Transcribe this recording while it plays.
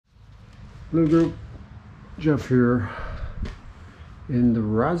Blue Group, Jeff here, and the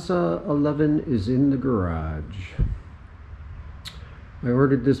RASA 11 is in the garage. I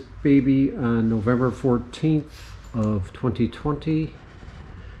ordered this baby on November 14th of 2020,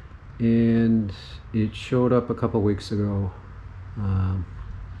 and it showed up a couple weeks ago.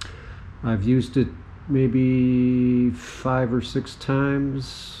 I've used it maybe 5 or 6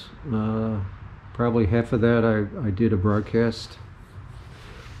 times. Probably half of that I did a broadcast.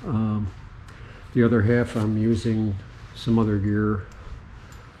 The other half I'm using some other gear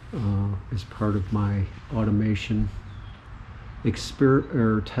as part of my automation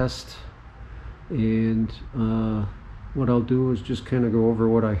test. And what I'll do is just kind of go over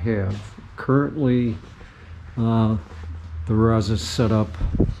what I have. Currently, the RASA is set up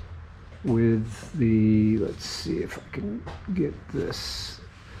with the, let's see if I can get this.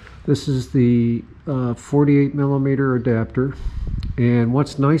 This is the 48 millimeter adapter. And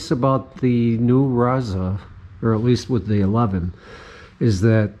what's nice about the new RASA, or at least with the 11, is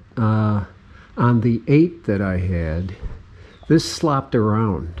that on the 8 that I had, this slopped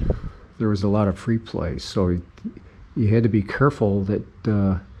around. There was a lot of free play, so you had to be careful that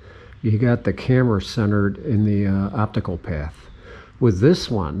you got the camera centered in the optical path. With this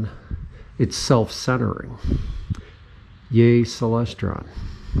one, it's self-centering. Yay, Celestron.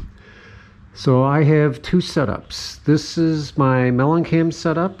 So I have 2 setups. This is my Mellencam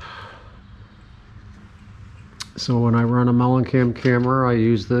setup. So when I run a Mellencam camera, I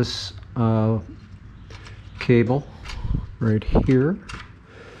use this cable right here.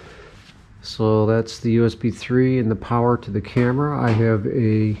 So that's the USB 3 and the power to the camera. I have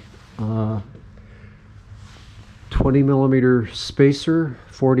a 20 millimeter spacer,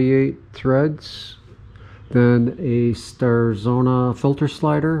 48 threads, then a Starzona filter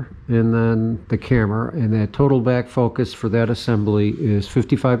slider, and then the camera. And that total back focus for that assembly is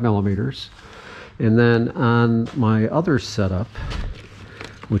 55 millimeters. And then on my other setup,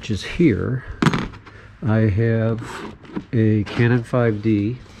 which is here, I have a Canon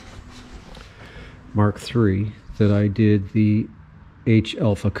 5D Mark III that I did the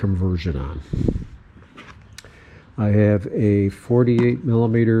H-alpha conversion on. I have a 48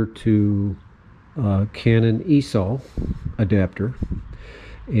 millimeter to Canon ISO adapter,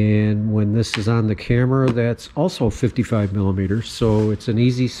 and when this is on the camera, that's also 55 millimeters, so it's an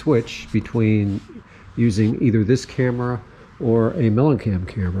easy switch between using either this camera or a Mellencam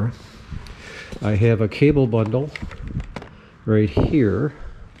camera. I have a cable bundle right here,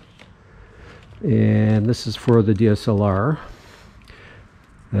 and this is for the DSLR.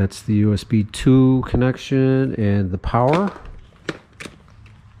 That's the USB 2 connection and the power.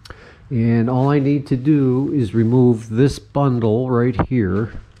 And all I need to do is remove this bundle right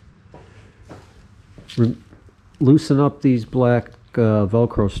here, loosen up these black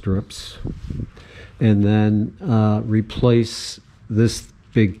Velcro strips, and then replace this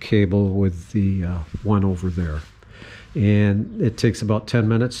big cable with the one over there. And it takes about 10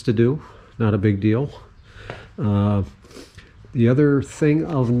 minutes to do, not a big deal. The other thing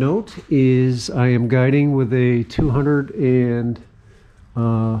of note is I am guiding with a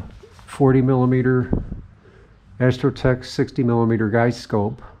 240 millimeter Astrotech 60 millimeter guide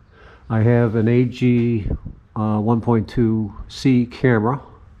scope. I have an AG 1.2C camera.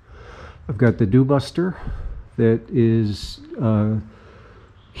 I've got the dew buster that is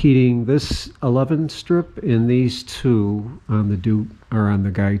heating this 11 strip and these 2 on the on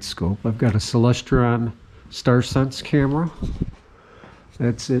the guide scope. I've got a Celestron StarSense camera.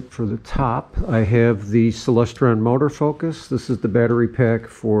 That's it for the top. I have the Celestron motor focus. This is the battery pack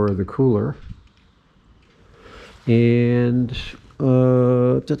for the cooler. And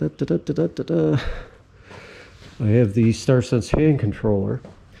I have the StarSense hand controller.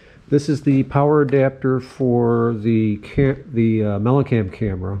 This is the power adapter for the Mellencam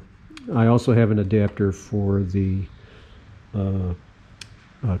camera. I also have an adapter for the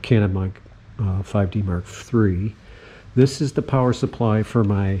Canon 5D Mark III. This is the power supply for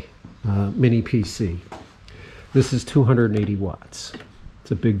my mini PC. This is 280 watts.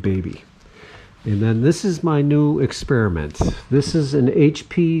 It's a big baby. And then this is my new experiment. This is an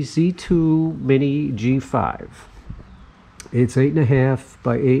HP Z2 Mini G5. It's 8.5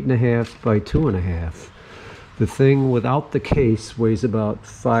 by 8.5 by 2.5. The thing without the case weighs about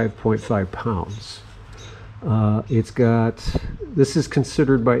 5.5 pounds. This is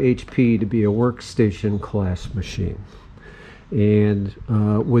considered by HP to be a workstation class machine. And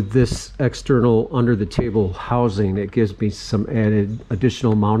with this external under the table housing, it gives me some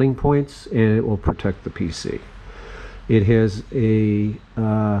additional mounting points, and it will protect the PC. It has a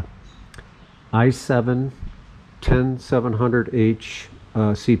i7 10700H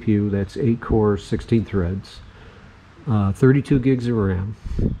CPU. That's 8 cores, 16 threads, 32 gigs of RAM,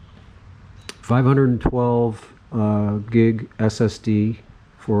 512 gig SSD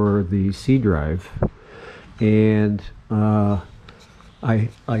for the C drive, and I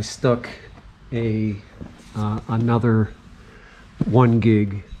stuck another 1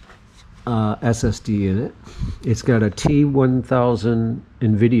 gig SSD in it. It's got a T1000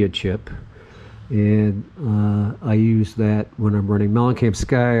 NVIDIA chip, and I use that when I'm running Mellencamp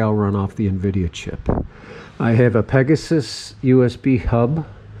Sky. I'll run off the NVIDIA chip. I have a Pegasus USB hub.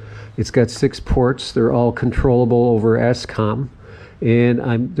 It's got 6 ports. They're all controllable over SCOM.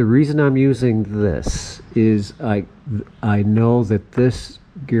 And the reason I'm using this is I know that this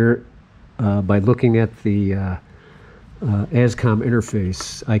gear, by looking at the ASCOM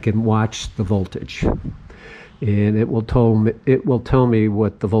interface, I can watch the voltage, and it will tell me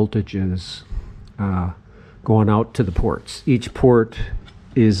what the voltage is going out to the ports. Each port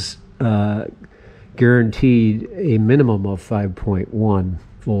is guaranteed a minimum of 5.1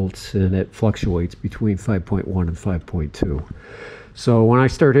 volts, and it fluctuates between 5.1 and 5.2. So when I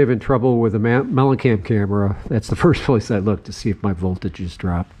start having trouble with a Mellencamp camera, that's the first place I look to see if my voltage is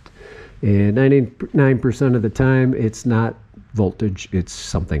dropped. And 99% of the time, it's not voltage, it's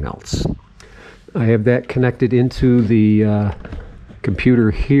something else. I have that connected into the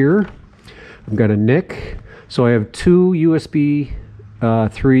computer here. I've got a NIC. So I have 2 USB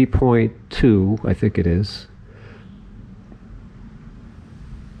 3.2, I think it is,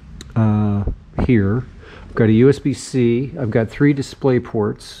 here. I've got a USB-C. I've got 3 display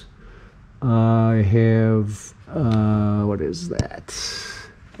ports. I have, what is that?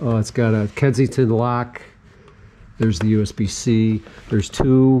 Oh, it's got a Kensington lock. There's the USB-C. There's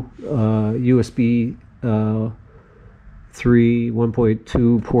 2 USB 3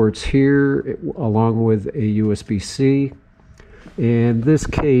 1.2 ports here, along with a USB-C. And this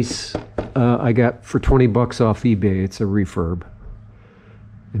case I got for 20 bucks off eBay. It's a refurb.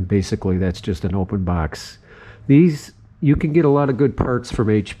 And basically that's just an open box. These, you can get a lot of good parts from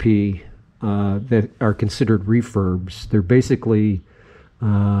HP that are considered refurbs. They're basically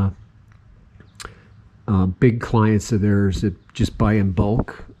big clients of theirs that just buy in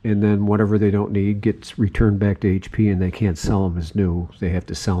bulk, and then whatever they don't need gets returned back to HP, and they can't sell them as new. They have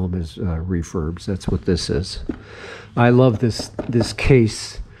to sell them as refurbs. That's what this is. I love this. This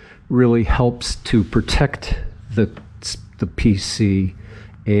case really helps to protect the PC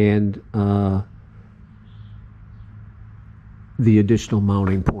and the additional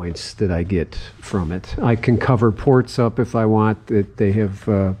mounting points that I get from it. I can cover ports up if I want. They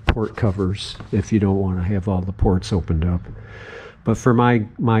have port covers if you don't want to have all the ports opened up. But for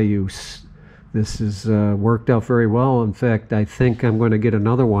my use, this has worked out very well. In fact, I think I'm going to get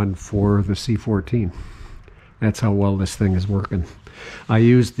another one for the C14. That's how well this thing is working. I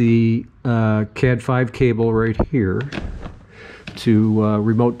use the CAD5 cable right here to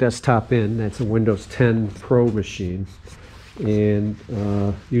remote desktop in. That's a Windows 10 Pro machine. And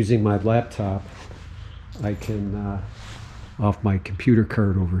using my laptop, I can, off my computer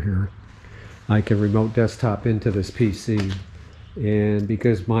card over here, I can remote desktop into this PC. And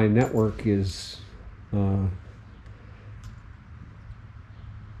because my network is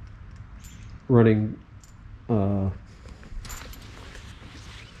running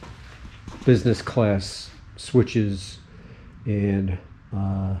business class switches and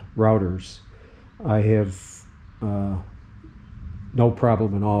routers, I have no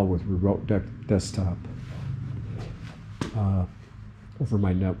problem at all with remote desktop over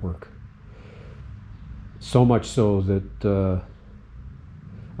my network. So much so that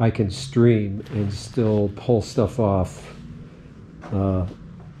I can stream and still pull stuff off.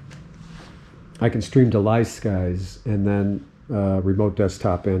 I can stream to Live Skies and then remote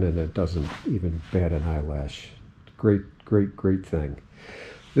desktop in, and it doesn't even bat an eyelash. Great, great, great thing.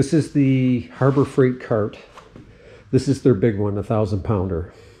 This is the Harbor Freight Cart. This is their big one,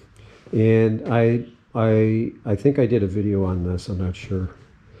 1,000-pounder. And I think I did a video on this, I'm not sure.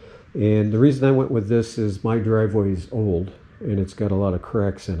 And the reason I went with this is my driveway is old, and it's got a lot of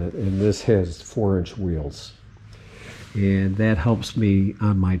cracks in it, and this has 4-inch wheels. And that helps me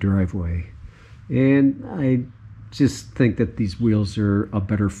on my driveway. And I just think that these wheels are a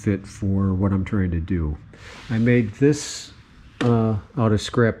better fit for what I'm trying to do. I made this out of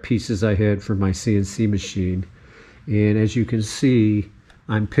scrap pieces I had from my CNC machine. And as you can see,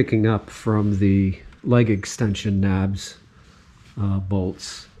 I'm picking up from the leg extension knobs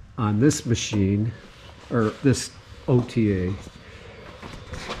bolts on this machine, or this OTA.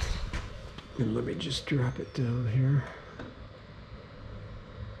 And let me just drop it down here.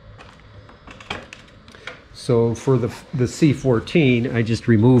 So for the C14, I just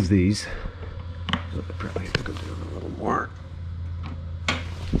remove these. I probably have to go down a little more.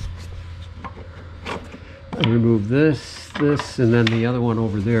 I remove this, and then the other one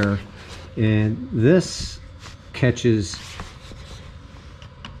over there. And this catches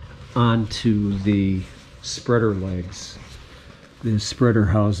onto the spreader legs, the spreader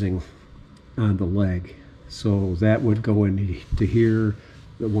housing on the leg. So that would go into here,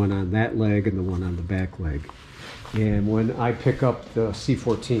 the one on that leg and the one on the back leg. And when I pick up the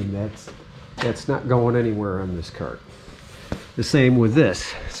C14, that's not going anywhere on this cart. The same with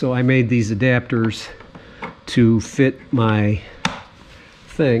this. So I made these adapters to fit my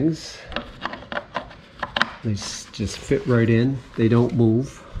things. They just fit right in. They don't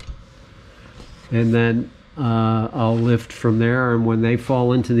move. And then I'll lift from there, and when they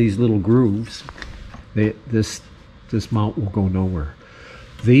fall into these little grooves, this mount will go nowhere.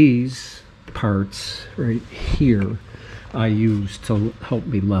 These parts right here I use to help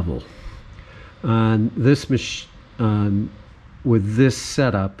me level. On this machine, with this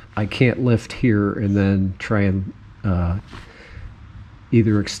setup, I can't lift here and then try and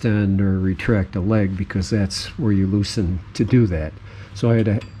either extend or retract a leg, because that's where you loosen to do that. So I had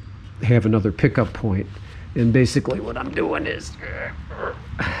to have another pickup point, and basically what I'm doing is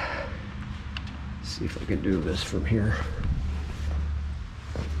see if I can do this from here.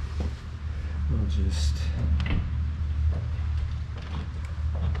 I'll just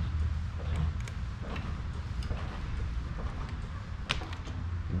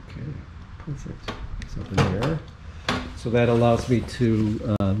okay, perfect. It's up in there. So that allows me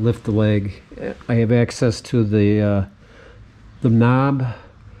to lift the leg. I have access to the knob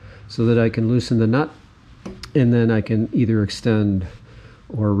so that I can loosen the nut, and then I can either extend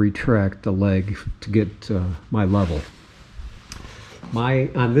or retract the leg to get my level.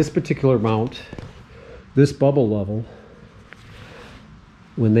 On this particular mount, this bubble level,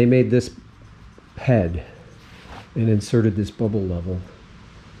 when they made this head and inserted this bubble level,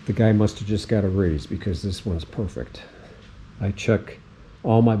 the guy must have just got a raise, because this one's perfect. I check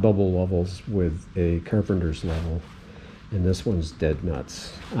all my bubble levels with a carpenter's level, and this one's dead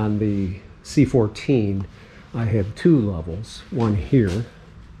nuts. On the C14, I have two levels, one here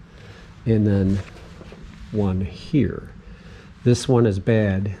and then one here. This one is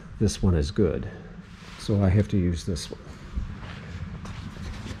bad, this one is good. So I have to use this one.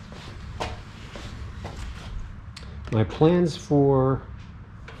 My plans for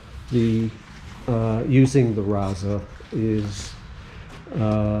the using the RASA is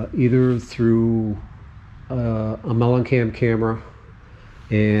either through a Mellencam camera,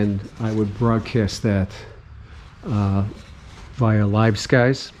 and I would broadcast that via Live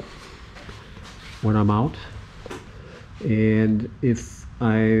Skies when I'm out. And if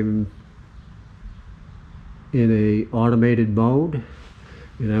I'm in a automated mode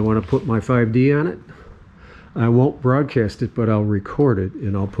and I want to put my 5D on it, I won't broadcast it, but I'll record it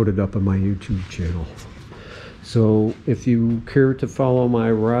and I'll put it up on my YouTube channel. So if you care to follow my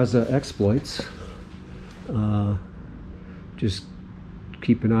RASA exploits, just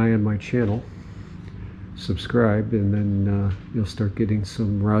keep an eye on my channel, subscribe, and then you'll start getting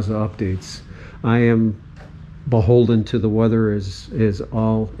some RASA updates. I am beholden to the weather as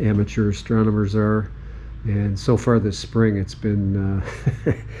all amateur astronomers are, and so far this spring it's been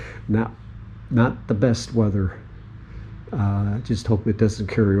not the best weather. Just hope it doesn't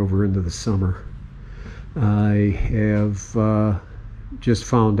carry over into the summer. I have just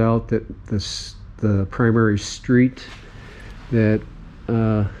found out that the primary street that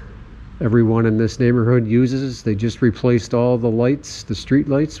everyone in this neighborhood uses, they just replaced all the lights, the street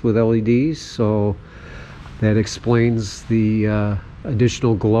lights, with LEDs. So that explains the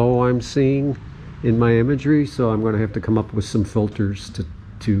additional glow I'm seeing in my imagery. So I'm going to have to come up with some filters to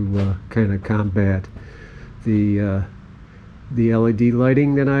kind of combat the LED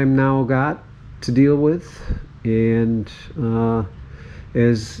lighting that I'm now got to deal with. And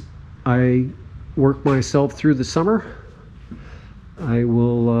as I work myself through the summer, I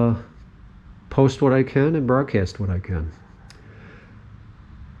will post what I can and broadcast what I can.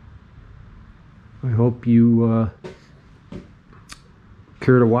 I hope you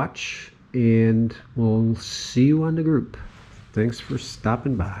care to watch, and we'll see you on the group. Thanks for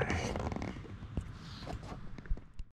stopping by.